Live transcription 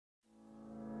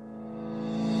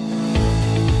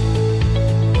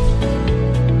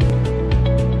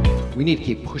We need to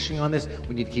keep pushing on this.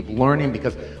 We need to keep learning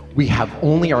because we have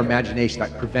only our imagination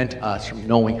that prevent us from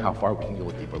knowing how far we can go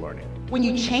with deeper learning. When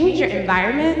you change your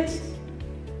environment,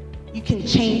 you can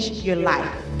change your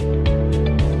life.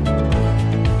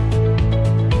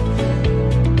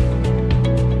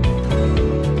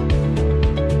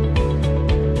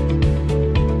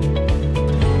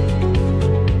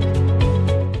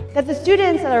 That the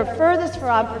students that are furthest from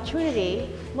opportunity,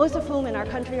 most of whom in our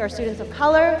country are students of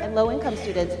color and low-income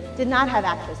students, did not have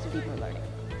access to deeper learning.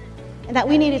 And that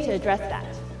we needed to address that.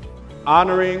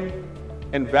 Honoring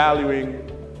and valuing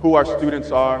who our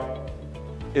students are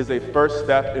is a first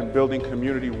step in building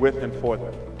community with and for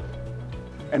them.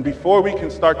 And before we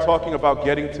can start talking about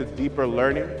getting to deeper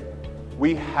learning,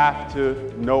 we have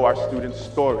to know our students'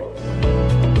 stories.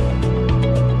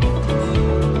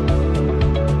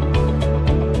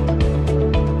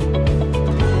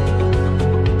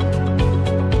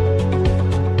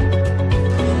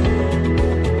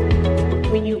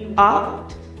 When you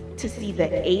opt to see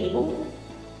the able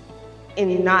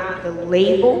and not the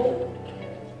label,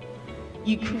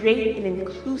 you create an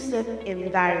inclusive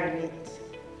environment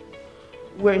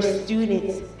where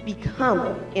students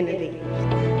become innovators.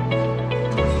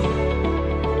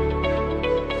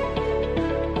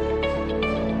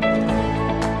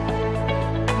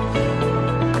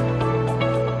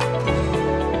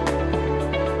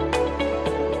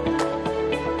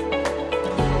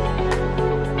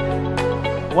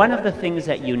 One of the things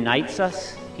that unites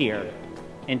us here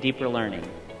in Deeper Learning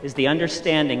is the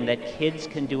understanding that kids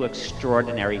can do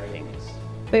extraordinary things.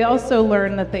 They also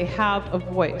learn that they have a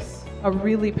voice, a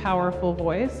really powerful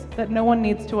voice that no one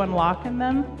needs to unlock in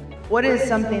them. What is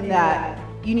something that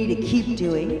you need to keep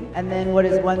doing, and then what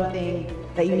is one thing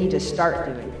that you need to start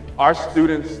doing? Our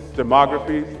students'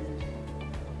 demographies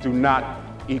do not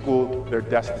equal their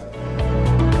destiny.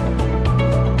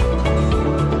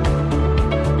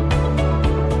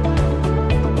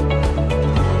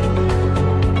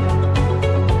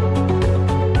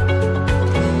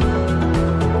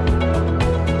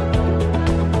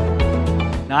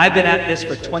 Now, I've been at this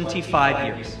for 25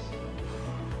 years,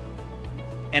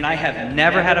 and I have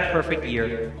never had a perfect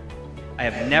year. I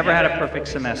have never had a perfect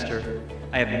semester.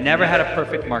 I have never had a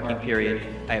perfect marking period.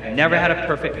 I have never had a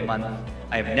perfect month.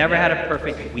 I have never had a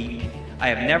perfect week. I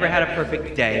have never had a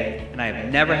perfect day, and I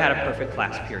have never had a perfect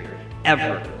class period,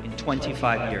 ever in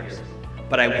 25 years.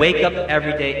 But I wake up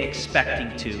every day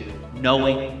expecting to,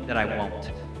 knowing that I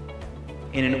won't.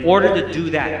 And in order to do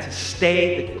that, to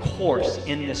stay the course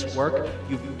in this work,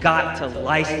 you've got to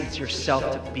license yourself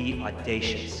to be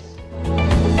audacious.